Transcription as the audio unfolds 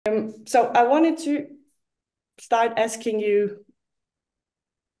So I wanted to start asking you,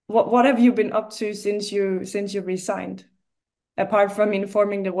 what have you been up to since you resigned, apart from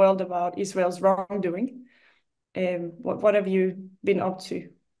informing the world about Israel's wrongdoing? What have you been up to?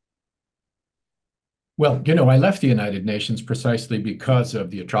 Well, I left the United Nations precisely because of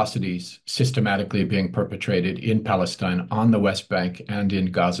the atrocities systematically being perpetrated in Palestine, on the West Bank, and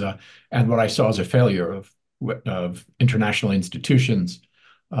in Gaza, and what I saw as a failure of international institutions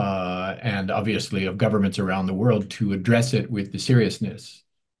and obviously of governments around the world to address it with the seriousness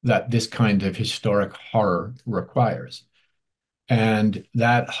that this kind of historic horror requires. And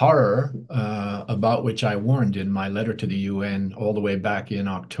that horror, about which I warned in my letter to the UN all the way back in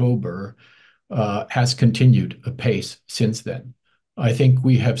October, has continued apace since then. I think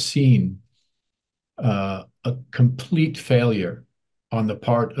we have seen a complete failure on the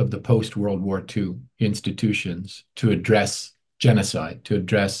part of the post-World War II institutions to address genocide, to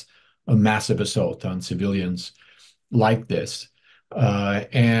address a massive assault on civilians like this.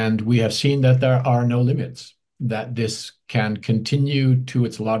 And we have seen that there are no limits, that this can continue to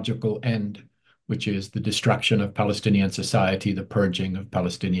its logical end, which is the destruction of Palestinian society, the purging of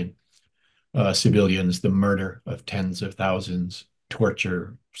Palestinian civilians, the murder of tens of thousands,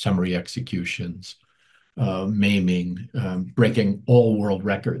 torture, summary executions, maiming, breaking all world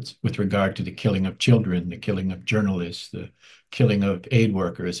records with regard to the killing of children, the killing of journalists, the killing of aid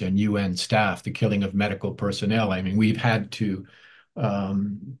workers and UN staff, the killing of medical personnel. I mean, we've had to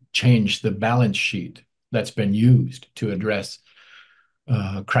change the balance sheet that's been used to address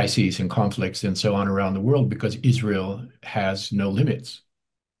crises and conflicts and so on around the world because Israel has no limits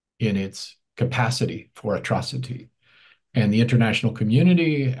in its capacity for atrocity. And the international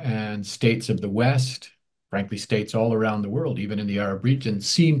community and states of the West, frankly, states all around the world, even in the Arab region,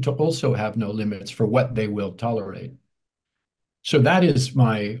 seem to also have no limits for what they will tolerate. So that is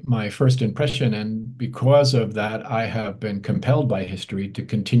my first impression. And because of that, I have been compelled by history to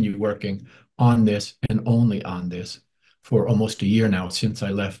continue working on this and only on this for almost a year now. Since I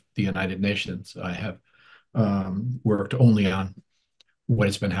left the United Nations, I have worked only on what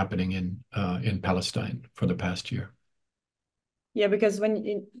has been happening in Palestine for the past year. Yeah, because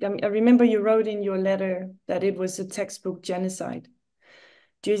I remember you wrote in your letter that it was a textbook genocide.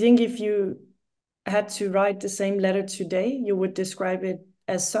 Do you think if you had to write the same letter today, you would describe it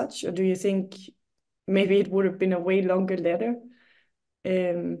as such, or do you think maybe it would have been a way longer letter?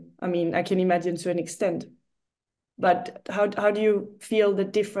 I mean, I can imagine to an extent, but how do you feel the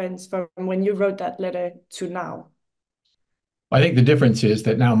difference from when you wrote that letter to now? I think the difference is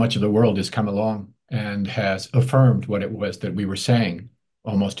that now much of the world has come along and has affirmed what it was that we were saying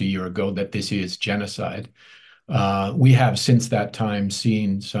almost a year ago, that this is genocide. We have since that time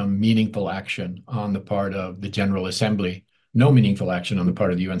seen some meaningful action on the part of the General Assembly, no meaningful action on the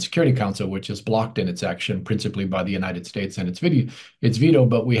part of the UN Security Council, which is blocked in its action principally by the United States and its veto.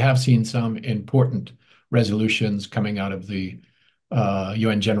 But we have seen some important resolutions coming out of the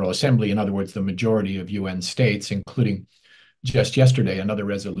UN General Assembly, in other words, the majority of UN states, including just yesterday another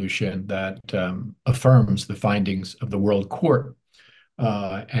resolution that affirms the findings of the World Court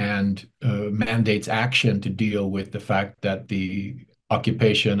and mandates action to deal with the fact that the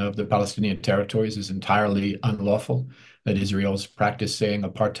occupation of the Palestinian territories is entirely unlawful, that Israel is practicing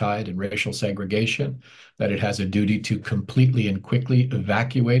apartheid and racial segregation, that it has a duty to completely and quickly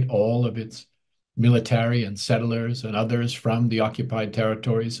evacuate all of its military and settlers and others from the occupied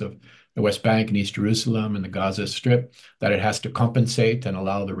territories of the West Bank and East Jerusalem and the Gaza Strip, that it has to compensate and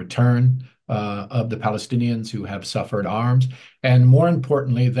allow the return of the Palestinians who have suffered harms, and more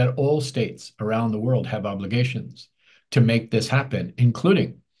importantly, that all states around the world have obligations to make this happen,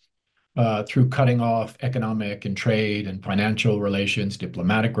 including through cutting off economic and trade and financial relations,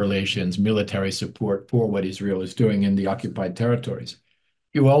 diplomatic relations, military support for what Israel is doing in the occupied territories.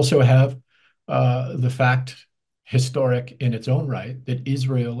 You also have the fact, historic in its own right, that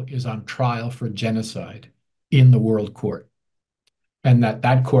Israel is on trial for genocide in the World Court, and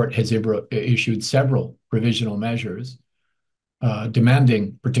that court has issued several provisional measures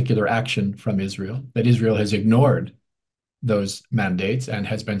demanding particular action from Israel, that Israel has ignored those mandates and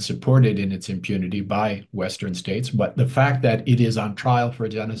has been supported in its impunity by Western states. But the fact that it is on trial for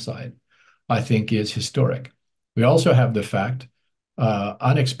genocide, I think, is historic. We also have the fact,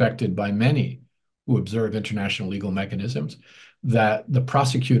 unexpected by many who observe international legal mechanisms, that the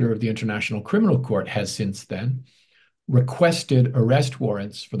prosecutor of the International Criminal Court has since then requested arrest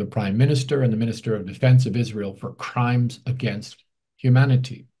warrants for the Prime Minister and the Minister of Defense of Israel for crimes against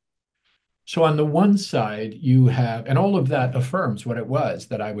humanity. So on the one side, you have, and all of that affirms what it was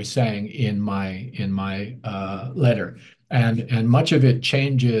that I was saying in my letter. And much of it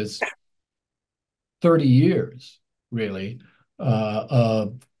changes 30 years, really,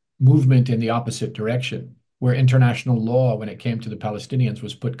 of movement in the opposite direction, where international law, when it came to the Palestinians,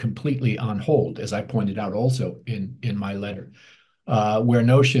 was put completely on hold, as I pointed out also in my letter, where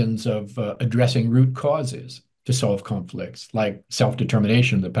notions of addressing root causes to solve conflicts, like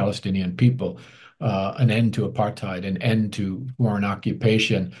self-determination of the Palestinian people, an end to apartheid, an end to foreign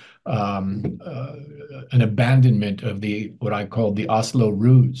occupation, an abandonment of the what I call the Oslo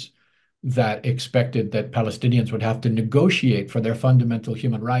ruse, that expected that Palestinians would have to negotiate for their fundamental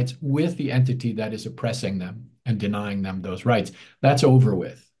human rights with the entity that is oppressing them and denying them those rights. That's over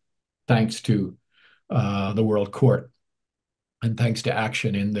with, thanks to the World Court and thanks to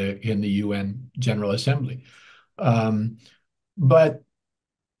action in the UN General Assembly. But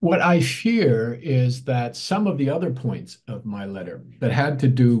what I fear is that some of the other points of my letter that had to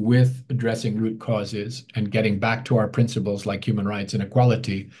do with addressing root causes and getting back to our principles like human rights and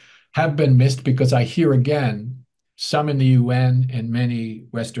equality have been missed, because I hear again some in the UN and many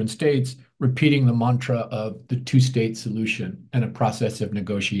Western states repeating the mantra of the two-state solution and a process of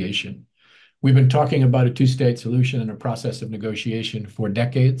negotiation. We've been talking about a two-state solution and a process of negotiation for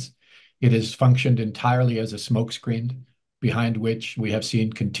decades. It has functioned entirely as a smokescreen behind which we have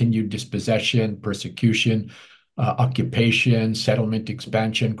seen continued dispossession, persecution, occupation, settlement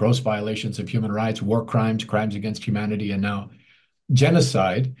expansion, gross violations of human rights, war crimes, crimes against humanity, and now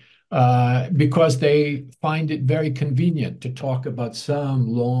genocide, because they find it very convenient to talk about some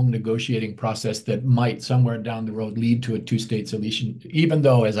long negotiating process that might somewhere down the road lead to a two-state solution, even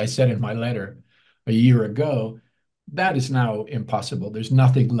though, as I said in my letter a year ago, that is now impossible. There's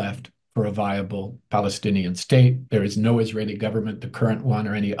nothing left for a viable Palestinian state. There is no Israeli government, the current one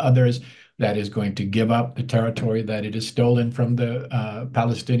or any others, that is going to give up the territory that it has stolen from the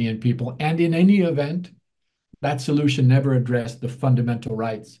Palestinian people. And in any event, that solution never addressed the fundamental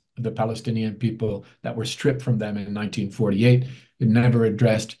rights of the Palestinian people that were stripped from them in 1948. It never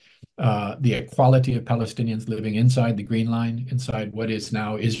addressed the equality of Palestinians living inside the Green Line, inside what is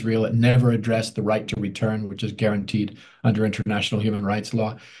now Israel. It never addressed the right to return, which is guaranteed under international human rights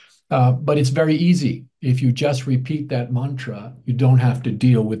law. But it's very easy. If you just repeat that mantra, you don't have to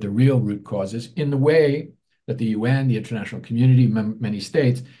deal with the real root causes in the way that the UN, the international community, many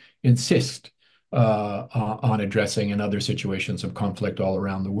states insist on addressing in other situations of conflict all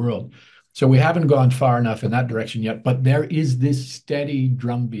around the world. So we haven't gone far enough in that direction yet, but there is this steady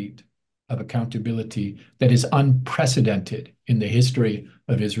drumbeat of accountability that is unprecedented in the history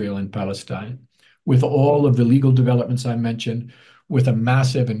of Israel and Palestine. With all of the legal developments I mentioned, with a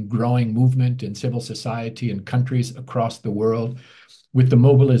massive and growing movement in civil society in countries across the world, with the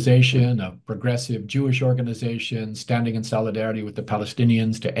mobilization of progressive Jewish organizations standing in solidarity with the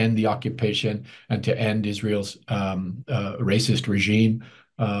Palestinians to end the occupation and to end Israel's racist regime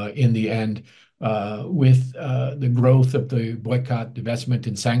in the end, with the growth of the boycott, divestment,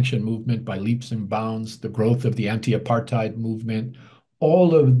 and sanction movement by leaps and bounds, the growth of the anti-apartheid movement.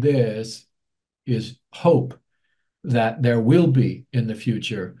 All of this is hope that there will be in the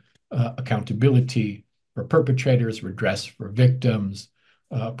future accountability for perpetrators, redress for victims,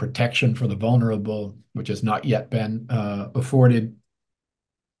 protection for the vulnerable, which has not yet been afforded.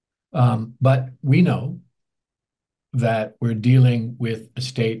 But we know that we're dealing with a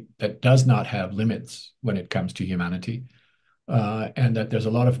state that does not have limits when it comes to humanity, and that there's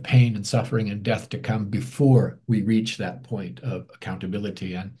a lot of pain and suffering and death to come before we reach that point of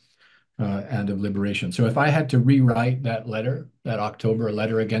accountability and of liberation. So if I had to rewrite that letter, that October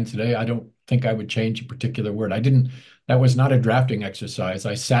letter again today, I don't think I would change a particular word. That was not a drafting exercise.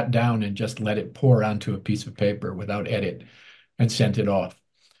 I sat down and just let it pour onto a piece of paper without edit and sent it off,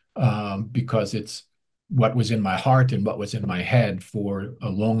 because it's what was in my heart and what was in my head for a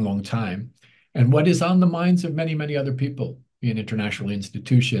long, long time, and what is on the minds of many, many other people in international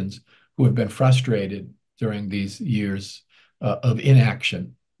institutions who have been frustrated during these years of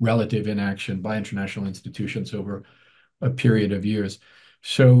inaction, relative inaction by international institutions over a period of years.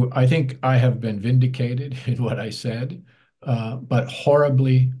 So I think I have been vindicated in what I said, but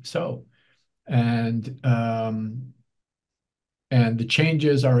horribly so. And the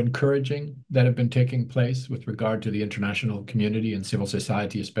changes are encouraging that have been taking place with regard to the international community and civil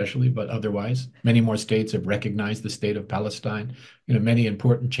society especially, but otherwise, many more states have recognized the state of Palestine. Many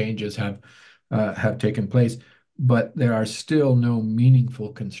important changes have taken place, but there are still no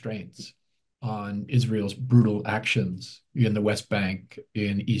meaningful constraints on Israel's brutal actions in the West Bank,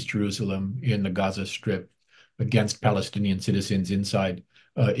 in East Jerusalem, in the Gaza Strip, against Palestinian citizens inside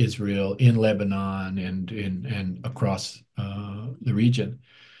Israel, in Lebanon, and across the region.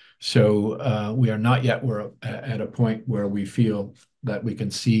 So we are not yet we're at a point where we feel that we can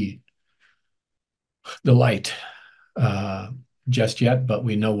see the light uh, just yet, but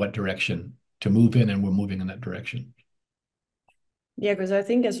we know what direction to move in, and we're moving in that direction. Yeah, because I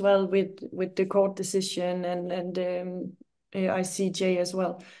think as well with the court decision and ICJ as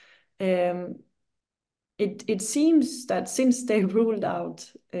well, um, it seems that since they ruled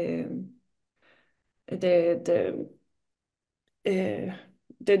out the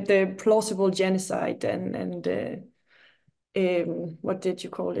the plausible genocide and what did you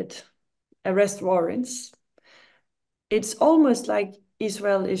call it, arrest warrants, it's almost like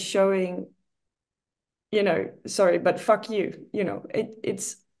Israel is showing, sorry, but fuck you,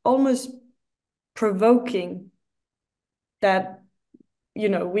 it's almost provoking that,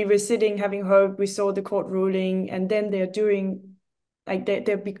 we were sitting having hope, we saw the court ruling, and then they're doing, like,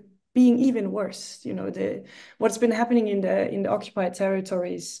 being even worse. What's been happening in the occupied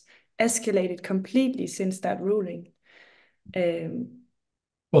territories escalated completely since that ruling. um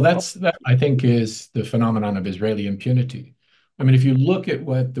Well, that I think is the phenomenon of Israeli impunity. I mean, if you look at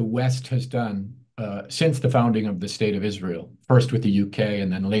what the West has done since the founding of the State of Israel, first with the UK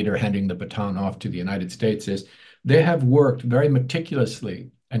and then later handing the baton off to the United States, is they have worked very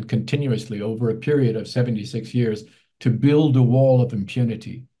meticulously and continuously over a period of 76 years to build a wall of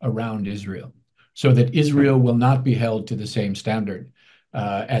impunity around Israel so that Israel will not be held to the same standard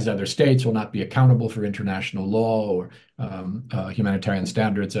as other states, will not be accountable for international law or humanitarian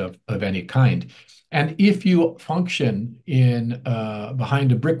standards of any kind. And if you function in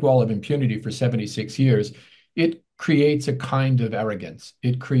behind a brick wall of impunity for 76 years, it creates a kind of arrogance.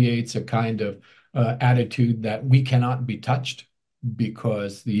 It creates a kind of attitude that we cannot be touched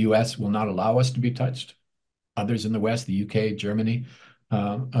because the US will not allow us to be touched. Others in the West, the UK, Germany,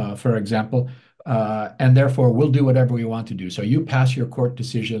 for example, and therefore we'll do whatever we want to do. So you pass your court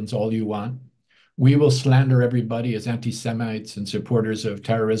decisions all you want. We will slander everybody as anti-Semites and supporters of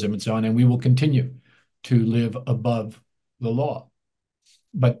terrorism and so on, and we will continue to live above the law.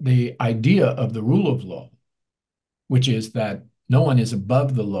 But the idea of the rule of law, which is that no one is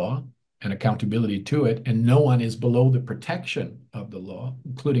above the law and accountability to it, and no one is below the protection of the law,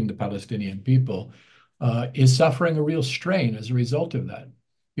 including the Palestinian people, is suffering a real strain as a result of that.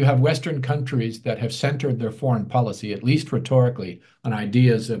 You have Western countries that have centered their foreign policy, at least rhetorically, on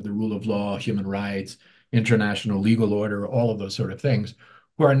ideas of the rule of law, human rights, international legal order, all of those sort of things,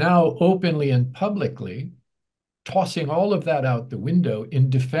 who are now openly and publicly tossing all of that out the window in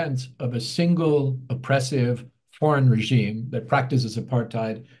defense of a single oppressive foreign regime that practices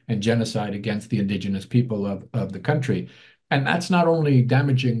apartheid and genocide against the indigenous people of the country. And that's not only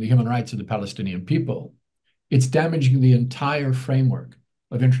damaging the human rights of the Palestinian people, it's damaging the entire framework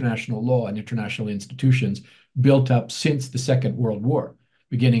of international law and international institutions built up since the Second World War,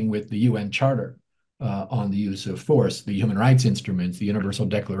 beginning with the UN Charter on the use of force, the human rights instruments, the Universal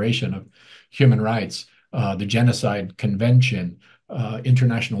Declaration of Human Rights, the Genocide Convention,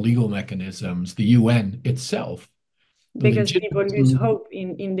 international legal mechanisms, the UN itself. The because people lose legitimacy hope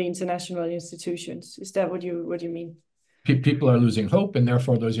in the international institutions. Is that what you mean? People are losing hope, and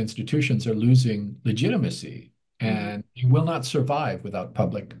therefore those institutions are losing legitimacy, Mm-hmm. and you will not survive without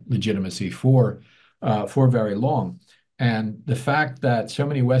public legitimacy for very long. And the fact that so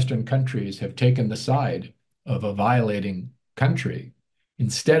many Western countries have taken the side of a violating country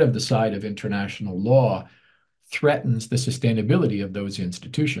instead of the side of international law threatens the sustainability of those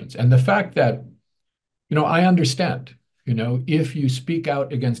institutions. And the fact that, I understand, if you speak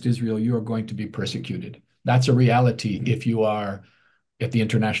out against Israel, you are going to be persecuted. That's a reality if you are at the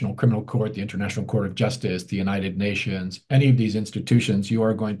International Criminal Court, the International Court of Justice, the United Nations, any of these institutions, you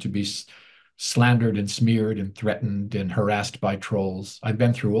are going to be slandered and smeared and threatened and harassed by trolls. I've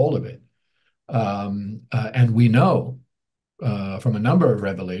been through all of it. And we know from a number of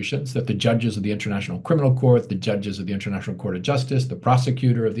revelations that the judges of the International Criminal Court, the judges of the International Court of Justice, the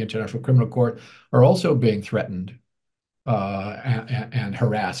prosecutor of the International Criminal Court are also being threatened and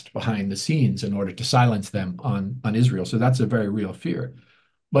harassed behind the scenes in order to silence them on Israel. So that's a very real fear.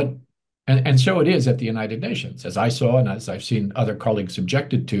 But and so it is at the United Nations, as I saw and as I've seen other colleagues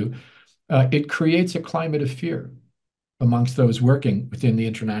subjected to. It creates a climate of fear amongst those working within the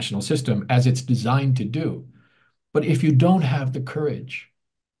international system, as it's designed to do. But if you don't have the courage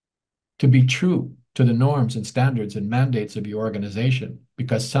to be true to the norms and standards and mandates of your organization,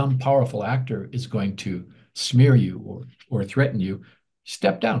 because some powerful actor is going to smear you or threaten you,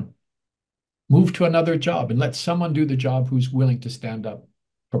 step down, move to another job, and let someone do the job who's willing to stand up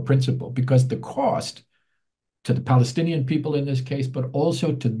for principle. Because the cost to the Palestinian people in this case, but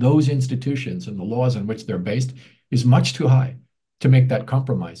also to those institutions and the laws on which they're based, is much too high. to make that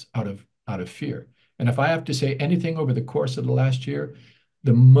compromise out of fear. And if I have to say anything over the course of the last year,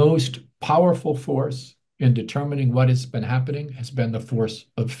 the most powerful force in determining what has been happening has been the force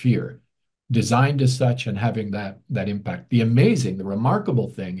of fear, designed as such and having that impact. The remarkable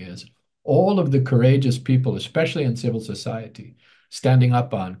thing is all of the courageous people, especially in civil society, standing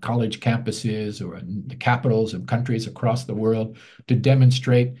up on college campuses or in the capitals of countries across the world to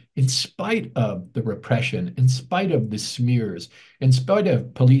demonstrate, in spite of the repression, in spite of the smears, in spite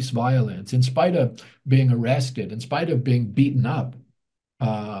of police violence, in spite of being arrested, in spite of being beaten up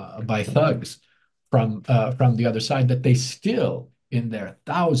by thugs from the other side, that they still, in their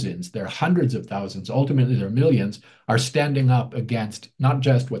thousands, their hundreds of thousands, ultimately their millions, are standing up against not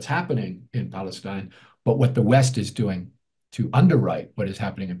just what's happening in Palestine, but what the West is doing to underwrite what is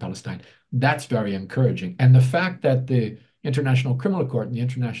happening in Palestine. That's very encouraging. And the fact that the International Criminal Court and the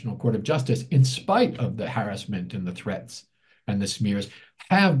International Court of Justice, in spite of the harassment and the threats and the smears,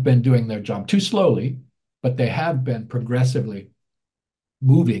 have been doing their job too slowly, but they have been progressively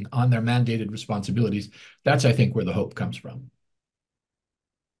moving on their mandated responsibilities. That's, I think, where the hope comes from.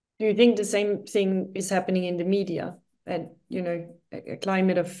 Do you think the same thing is happening in the media and, a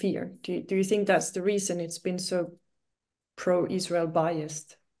climate of fear? Do you think that's the reason it's been so pro-Israel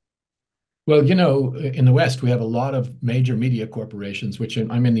biased? Well, in the West, we have a lot of major media corporations, which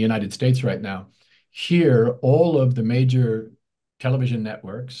I'm in the United States right now. Here, all of the major television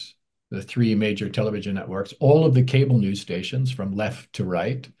networks, the three major television networks, all of the cable news stations from left to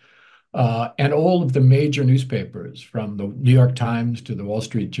right, and all of the major newspapers, from the New York Times to the Wall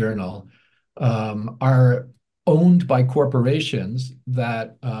Street Journal, are owned by corporations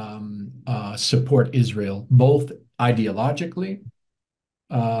that support Israel, both ideologically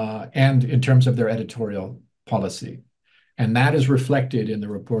and in terms of their editorial policy. And that is reflected in the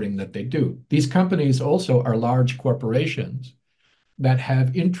reporting that they do. These companies also are large corporations that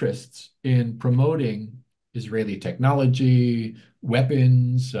have interests in promoting Israeli technology,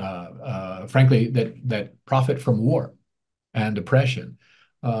 weapons, frankly, that profit from war and oppression.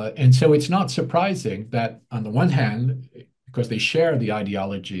 And so it's not surprising that, on the one hand, because they share the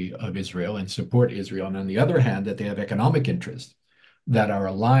ideology of Israel and support Israel, and on the other hand, that they have economic interests that are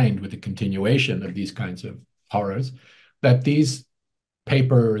aligned with the continuation of these kinds of horrors, that these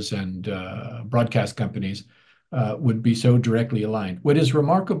papers and broadcast companies would be so directly aligned. What is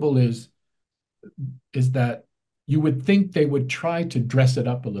remarkable is that you would think they would try to dress it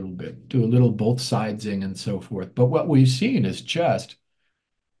up a little bit, do a little both sidesing and so forth. But what we've seen is just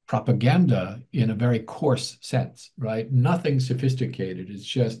propaganda in a very coarse sense, right? Nothing sophisticated. It's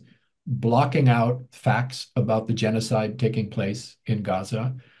just blocking out facts about the genocide taking place in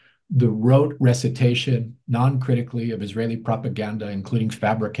Gaza, the rote recitation, non-critically, of Israeli propaganda, including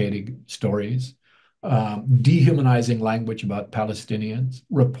fabricating stories, dehumanizing language about Palestinians,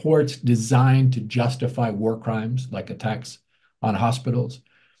 reports designed to justify war crimes like attacks on hospitals,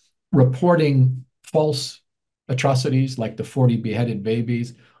 reporting false atrocities like the 40 beheaded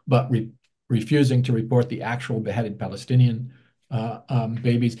babies, but refusing to report the actual beheaded Palestinian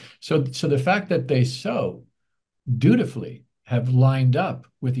babies. So the fact that they so dutifully have lined up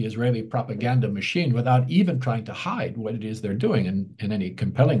with the Israeli propaganda machine without even trying to hide what it is they're doing in any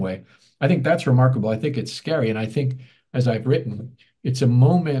compelling way, I think that's remarkable. I think it's scary. And I think, as I've written, it's a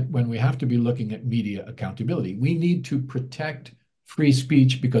moment when we have to be looking at media accountability. We need to protect free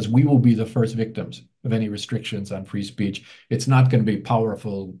speech because we will be the first victims of any restrictions on free speech. It's not going to be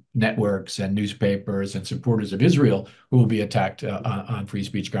powerful networks and newspapers and supporters of Israel who will be attacked on free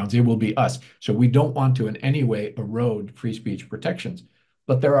speech grounds. It will be us. So we don't want to in any way erode free speech protections.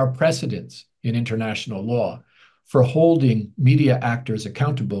 But there are precedents in international law for holding media actors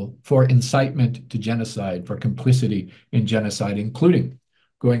accountable for incitement to genocide, for complicity in genocide, including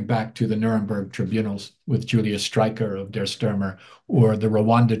going back to the Nuremberg tribunals with Julius Streicher of Der Stürmer, or the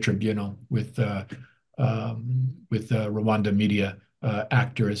Rwanda tribunal with Rwanda media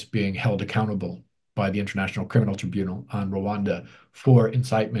actors being held accountable by the International Criminal Tribunal on Rwanda for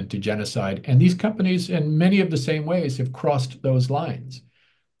incitement to genocide. And these companies, in many of the same ways, have crossed those lines.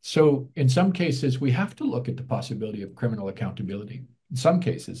 So in some cases, we have to look at the possibility of criminal accountability. In some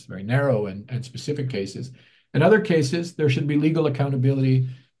cases, very narrow and specific cases. In other cases, there should be legal accountability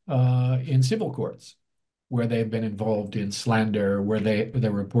in civil courts where they've been involved in slander, where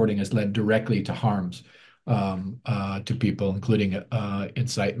their reporting has led directly to harms to people, including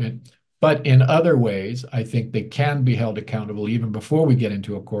incitement. But in other ways, I think they can be held accountable even before we get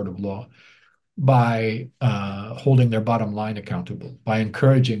into a court of law by holding their bottom line accountable, by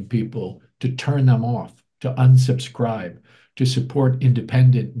encouraging people to turn them off, to unsubscribe, to support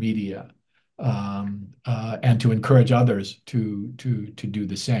independent media, and to encourage others to do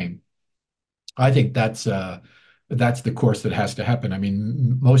the same. I think that's the course that has to happen. I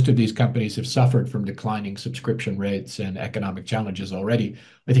mean, most of these companies have suffered from declining subscription rates and economic challenges already.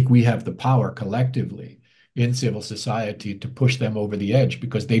 I think we have the power collectively in civil society to push them over the edge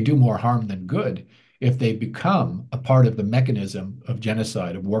because they do more harm than good if they become a part of the mechanism of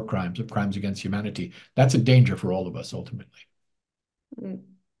genocide, of war crimes, of crimes against humanity. That's a danger for all of us ultimately. Mm,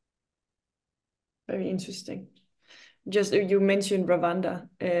 very interesting. Just you mentioned Rwanda.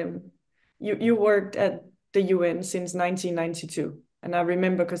 You worked at the UN since 1992, and I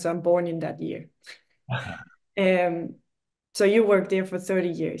remember because I'm born in that year. Um, so you worked there for 30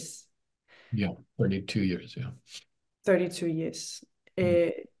 years. Yeah, 32 years. Yeah. 32 years.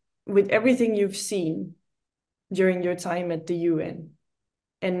 Mm. With everything you've seen during your time at the UN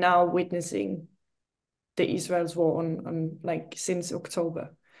and now witnessing the Israel's war on like since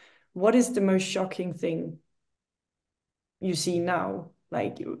October, what is the most shocking thing you see now?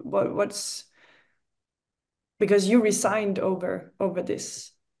 Like what's because you resigned over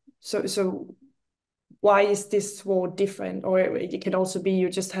this. So why is this war different? Or it can also be you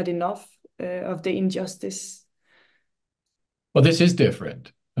just had enough of the injustice. Well, this is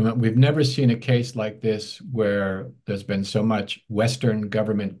different. I mean, we've never seen a case like this where there's been so much Western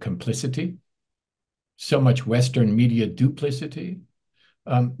government complicity, so much Western media duplicity.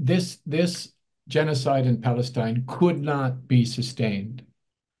 This genocide in Palestine could not be sustained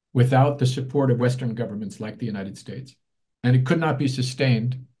without the support of Western governments like the United States. And it could not be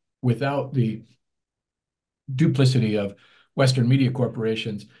sustained without the duplicity of Western media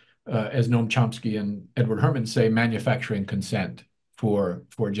corporations, as Noam Chomsky and Edward Herman say, manufacturing consent for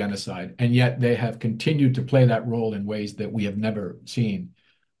genocide. And yet they have continued to play that role in ways that we have never seen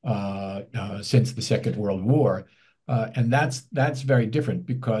since the Second World War. And that's very different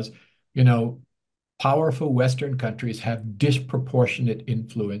because, you know, powerful Western countries have disproportionate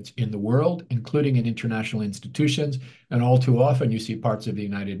influence in the world, including in international institutions. And all too often, you see parts of the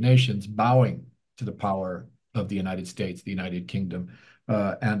United Nations bowing to the power of the United States, the United Kingdom,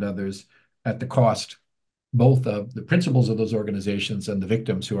 and others at the cost both of the principles of those organizations and the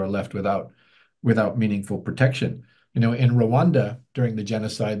victims who are left without meaningful protection. You know, in Rwanda during the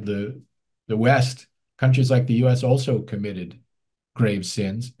genocide, the West, countries like the US also committed grave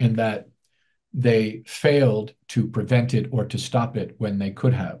sins in that they failed to prevent it or to stop it when they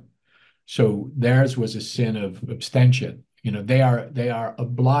could have. So theirs was a sin of abstention. You know, they are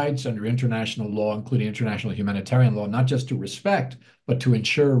obliged under international law, including international humanitarian law, not just to respect, but to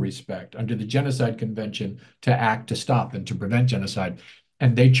ensure respect under the Genocide Convention to act to stop and to prevent genocide.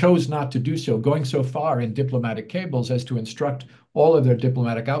 And they chose not to do so, going so far in diplomatic cables as to instruct all of their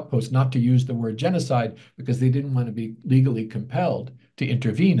diplomatic outposts not to use the word genocide because they didn't want to be legally compelled to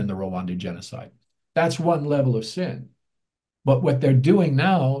intervene in the Rwandan genocide. That's one level of sin. But what they're doing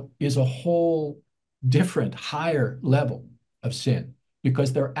now is a whole different, higher level of sin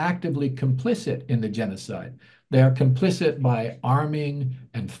because they're actively complicit in the genocide. They are complicit by arming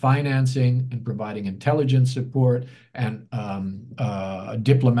and financing and providing intelligence support and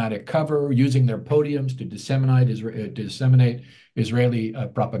diplomatic cover, using their podiums to disseminate Israeli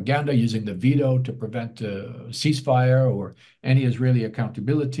propaganda, using the veto to prevent a ceasefire or any Israeli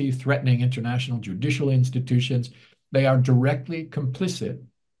accountability, threatening international judicial institutions. They are directly complicit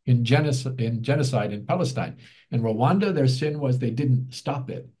in genocide in Palestine. In Rwanda, their sin was they didn't stop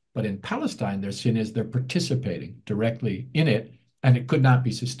it. But in Palestine, their sin is they're participating directly in it, and it could not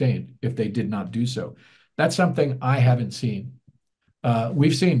be sustained if they did not do so. That's something I haven't seen.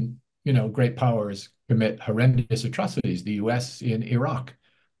 We've seen, you know, great powers commit horrendous atrocities. The U.S. in Iraq,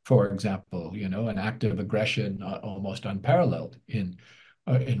 for example, you know, an act of aggression almost unparalleled in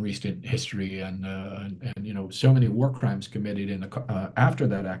recent history, and you know, so many war crimes committed in after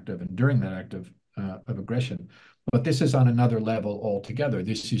that act of and during that act of aggression. But this is on another level altogether.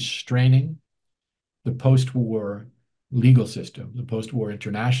 This is straining the post-war legal system, the post-war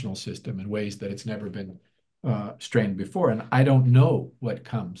international system in ways that it's never been strained before. And I don't know what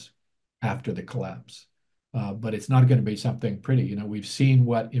comes after the collapse, but it's not going to be something pretty. You know, we've seen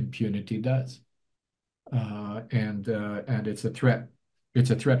what impunity does, and it's a threat. It's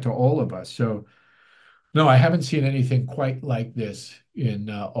a threat to all of us. So no, I haven't seen anything quite like this in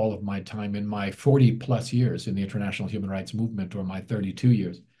all of my time, in my 40 plus years in the international human rights movement, or my 32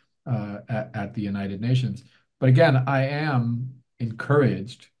 years at the United Nations. But again, I am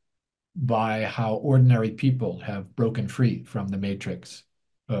encouraged by how ordinary people have broken free from the matrix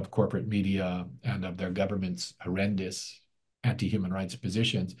of corporate media and of their government's horrendous anti-human rights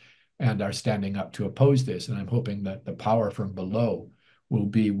positions and are standing up to oppose this. And I'm hoping that the power from below will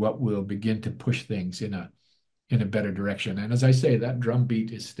be what will begin to push things in a better direction. And as I say, that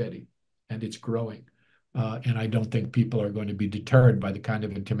drumbeat is steady and it's growing. And I don't think people are going to be deterred by the kind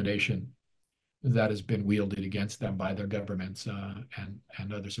of intimidation that has been wielded against them by their governments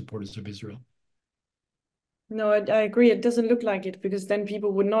and other supporters of Israel. No, I agree. It doesn't look like it, because then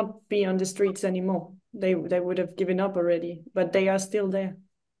people would not be on the streets anymore. They would have given up already, but they are still there.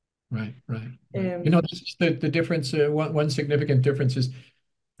 Right, right, right. Um, This is the difference. One significant difference is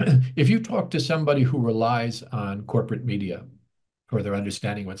if you talk to somebody who relies on corporate media for their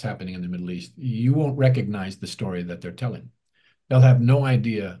understanding what's happening in the Middle East, you won't recognize the story that they're telling. They'll have no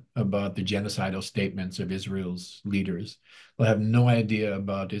idea about the genocidal statements of Israel's leaders. They'll have no idea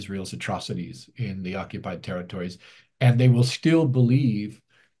about Israel's atrocities in the occupied territories. And they will still believe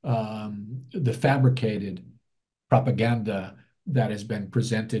the fabricated propaganda that has been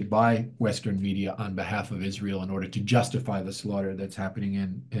presented by Western media on behalf of Israel in order to justify the slaughter that's happening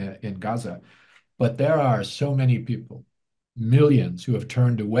in Gaza. But there are so many people, millions, who have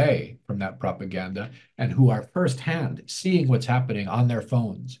turned away from that propaganda and who are firsthand seeing what's happening on their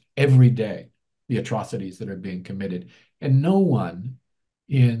phones every day, the atrocities that are being committed. And no one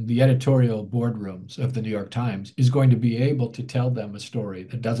in the editorial boardrooms of the New York Times is going to be able to tell them a story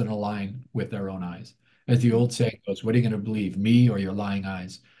that doesn't align with their own eyes. As the old saying goes, what are you going to believe, me or your lying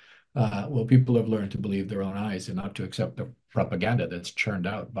eyes? Well, people have learned to believe their own eyes and not to accept the propaganda that's churned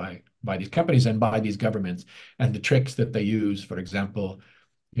out by these companies and by these governments, and the tricks that they use. For example,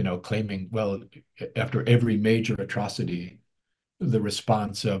 claiming, well, after every major atrocity, the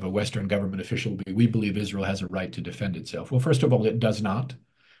response of a Western government official will be, we believe Israel has a right to defend itself. Well, first of all, it does not.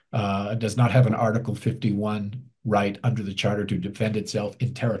 It does not have an Article 51 right under the Charter to defend itself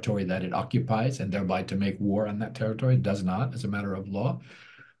in territory that it occupies and thereby to make war on that territory. It does not, as a matter of law.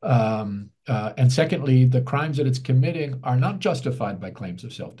 And secondly, the crimes that it's committing are not justified by claims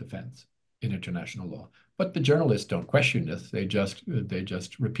of self-defense in international law. But the journalists don't question this; they just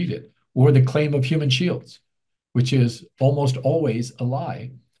repeat it. Or the claim of human shields, which is almost always a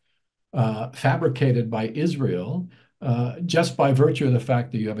lie, fabricated by Israel, just by virtue of the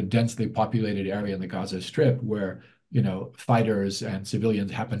fact that you have a densely populated area in the Gaza Strip where fighters and civilians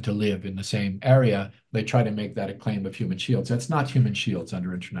happen to live in the same area. They try to make that a claim of human shields. That's not human shields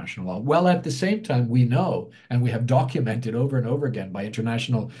under international law. Well, at the same time, we know, and we have documented over and over again by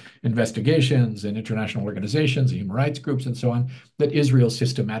international investigations and international organizations, human rights groups, and so on, that Israel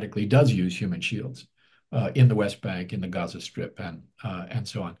systematically does use human shields in the West Bank, in the Gaza Strip, and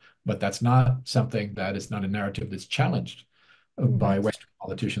so on. But that's not something that is not a narrative that's challenged by Western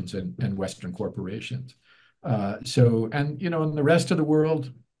politicians and Western corporations. And the rest of the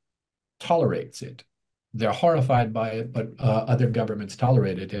world tolerates it. They're horrified by it, but other governments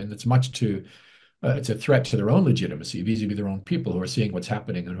tolerate it, and it's a threat to their own legitimacy vis-a-vis their own people who are seeing what's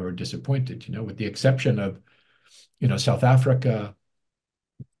happening and who are disappointed. With the exception of South Africa,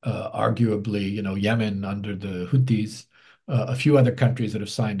 arguably Yemen under the Houthis, a few other countries that have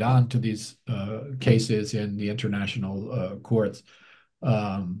signed on to these cases in the international courts.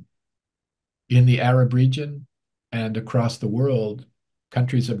 In the Arab region and across the world,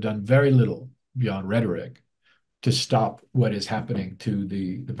 countries have done very little beyond rhetoric to stop what is happening to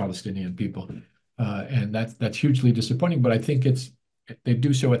the Palestinian people. And that's hugely disappointing, but I think they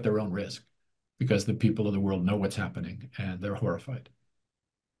do so at their own risk because the people of the world know what's happening and they're horrified.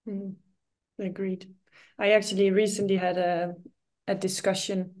 Agreed. I actually recently had a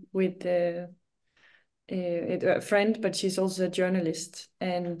discussion with a friend, but she's also a journalist,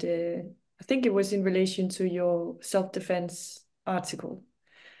 and I think it was in relation to your self-defense article.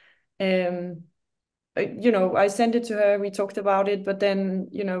 I sent it to her, we talked about it, but then,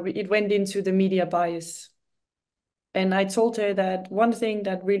 it went into the media bias. And I told her that one thing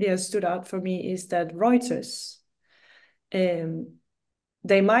that really has stood out for me is that Reuters,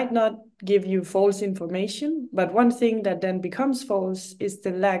 they might not give you false information, but one thing that then becomes false is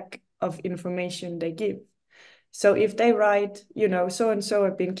the lack of information they give. So if they write, so-and-so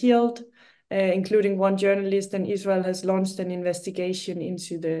have been killed, including one journalist, and Israel has launched an investigation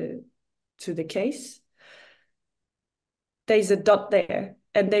into the case, there's a dot there,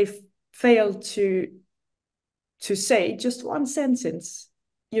 and they fail to say just one sentence,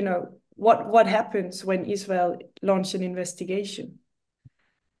 what happens when Israel launched an investigation.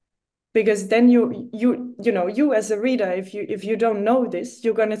 Because then you as a reader, if you don't know this,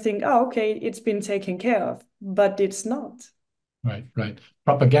 you're going to think, oh, okay, it's been taken care of, but it's not. Right, right.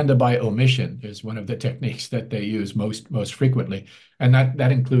 Propaganda by omission is one of the techniques that they use most frequently, and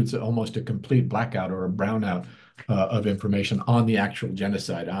that includes almost a complete blackout or a brownout of information on the actual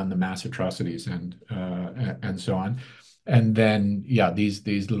genocide, on the mass atrocities, and so on. And then, yeah, these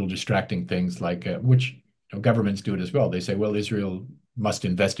little distracting things like which governments do it as well. They say, well, Israel must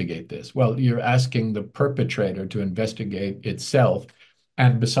investigate this. Well, you're asking the perpetrator to investigate itself.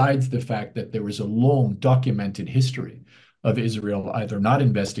 And besides the fact that there was a long documented history of Israel either not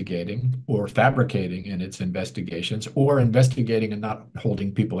investigating or fabricating in its investigations, or investigating and not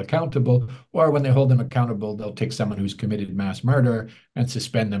holding people accountable, or when they hold them accountable, they'll take someone who's committed mass murder and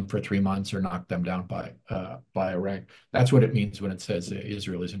suspend them for 3 months or knock them down by a rank. That's what it means when it says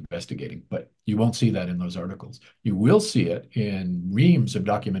Israel is investigating. But you won't see that in those articles. You will see it in reams of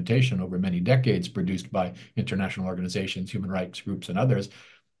documentation over many decades produced by international organizations, human rights groups, and others.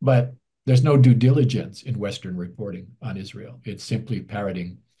 But there's no due diligence in Western reporting on Israel. It's simply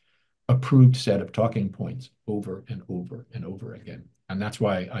parroting approved set of talking points over and over and over again. And that's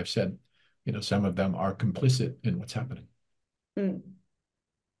why I've said, some of them are complicit in what's happening. Mm.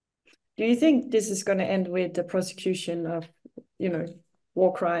 Do you think this is going to end with the prosecution of,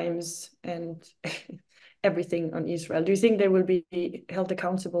 war crimes and everything on Israel? Do you think they will be held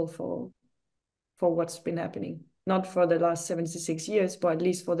accountable for what's been happening? Not for the last 76 years, but at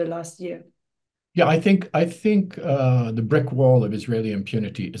least for the last year. Yeah, I think the brick wall of Israeli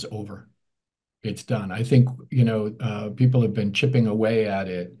impunity is over. It's done. I think people have been chipping away at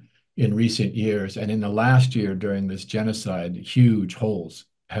it in recent years, and in the last year during this genocide, huge holes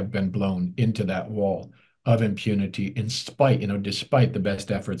have been blown into that wall of impunity, despite the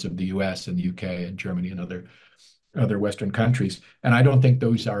best efforts of the U.S. and the U.K. and Germany and other Western countries. And I don't think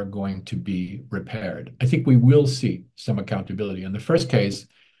those are going to be repaired. I think we will see some accountability. In the first case,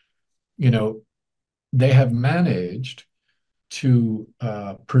 they have managed to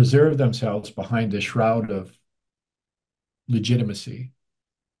preserve themselves behind a shroud of legitimacy,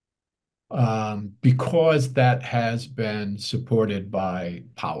 because that has been supported by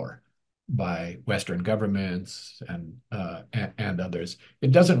power, by Western governments and others.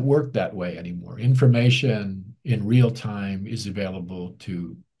 It doesn't work that way anymore. Information in real time is available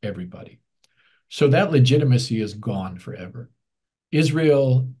to everybody. So that legitimacy is gone forever.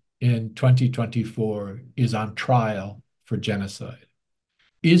 Israel in 2024 is on trial for genocide.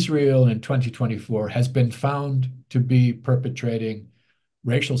 Israel in 2024 has been found to be perpetrating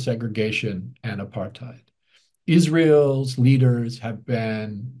racial segregation and apartheid. Israel's leaders have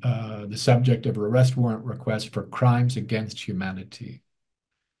been the subject of arrest warrant requests for crimes against humanity.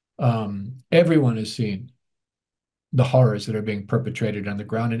 Everyone has seen the horrors that are being perpetrated on the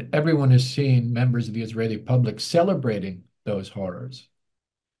ground, and everyone has seen members of the Israeli public celebrating those horrors.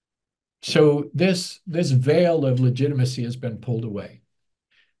 So this veil of legitimacy has been pulled away.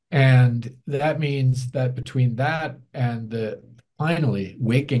 And that means that between that and the finally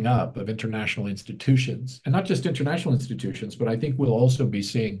waking up of international institutions, and not just international institutions, but I think we'll also be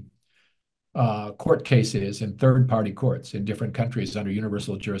seeing court cases in third-party courts in different countries under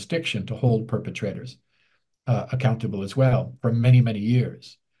universal jurisdiction to hold perpetrators accountable as well for many, many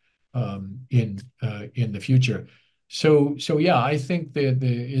years in the future. So yeah, I think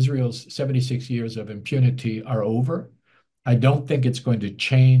the Israel's 76 years of impunity are over. I don't think it's going to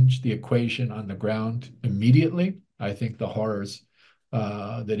change the equation on the ground immediately. I think the horrors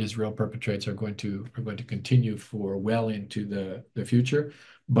that Israel perpetrates are going to continue for well into the future.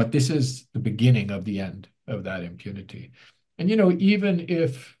 But this is the beginning of the end of that impunity. And even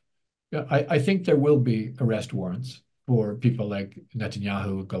if I think there will be arrest warrants for people like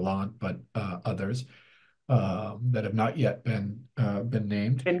Netanyahu, Gallant, but others that have not yet been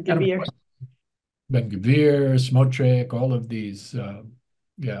named. And And of course, Ben-Gvir, Smotrich, all of these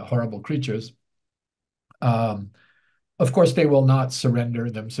horrible creatures. Of course, they will not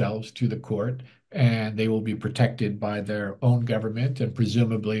surrender themselves to the court, and they will be protected by their own government and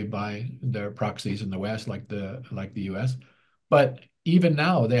presumably by their proxies in the West, like the U.S. But even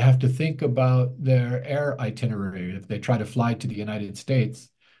now, they have to think about their air itinerary if they try to fly to the United States,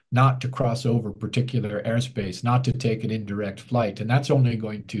 not to cross over particular airspace, not to take an indirect flight, and that's only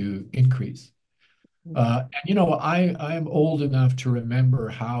going to increase. I am old enough to remember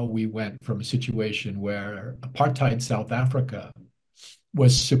how we went from a situation where apartheid South Africa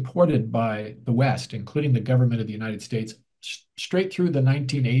was supported by the West, including the government of the United States, straight through the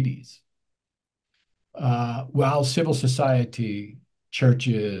 1980s, while civil society,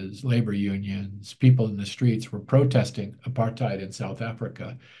 churches, labor unions, people in the streets were protesting apartheid in South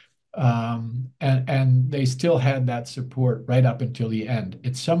Africa. And they still had that support right up until the end.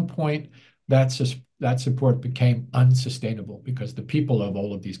 At some point, that support became unsustainable because the people of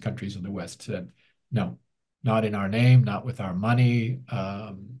all of these countries in the West said, no, not in our name, not with our money.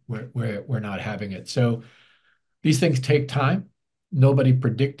 We're not having it. So these things take time. Nobody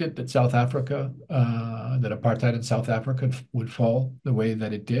predicted that South Africa, that apartheid in South Africa would fall the way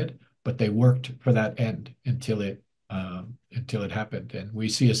that it did, but they worked for that end until it happened. And we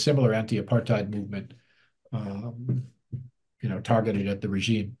see a similar anti-apartheid movement, targeted at the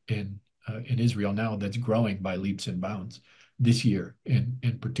regime in Israel now that's growing by leaps and bounds this year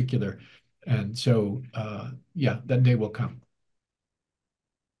in particular. And so, yeah, that day will come.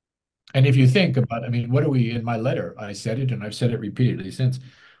 And if you think about, I mean, what are we in my letter? I said it, and I've said it repeatedly since.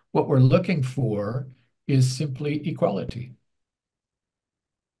 What we're looking for is simply equality.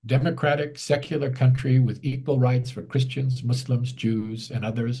 Democratic, secular country with equal rights for Christians, Muslims, Jews, and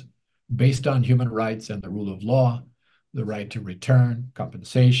others, based on human rights and the rule of law, the right to return,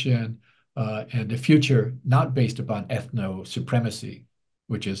 compensation, and a future not based upon ethno-supremacy,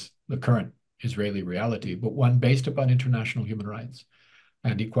 which is the current Israeli reality, but one based upon international human rights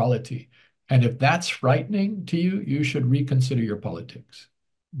and equality. And if that's frightening to you, you should reconsider your politics,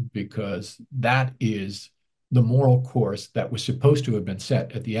 because that is the moral course that was supposed to have been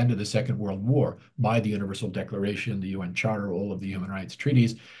set at the end of the Second World War by the Universal Declaration, the UN Charter, all of the human rights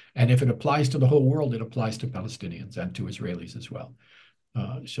treaties. And if it applies to the whole world, it applies to Palestinians and to Israelis as well.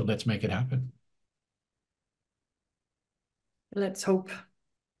 So let's make it happen. Let's hope.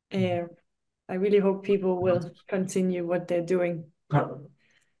 I really hope people will continue what they're doing.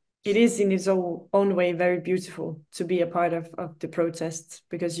 It is in its own way very beautiful to be a part of the protests,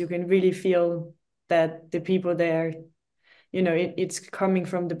 because you can really feel that the people there, it's coming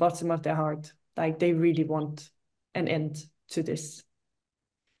from the bottom of their heart. Like they really want an end to this.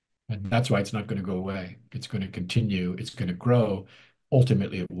 And that's why it's not going to go away. It's going to continue. It's going to grow.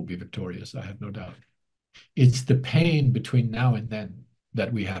 Ultimately, it will be victorious. I have no doubt. It's the pain between now and then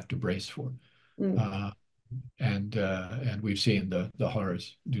that we have to brace for. And we've seen the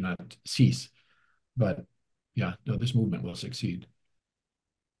horrors do not cease. But yeah, no, this movement will succeed.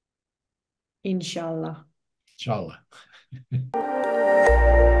 Inshallah. Inshallah.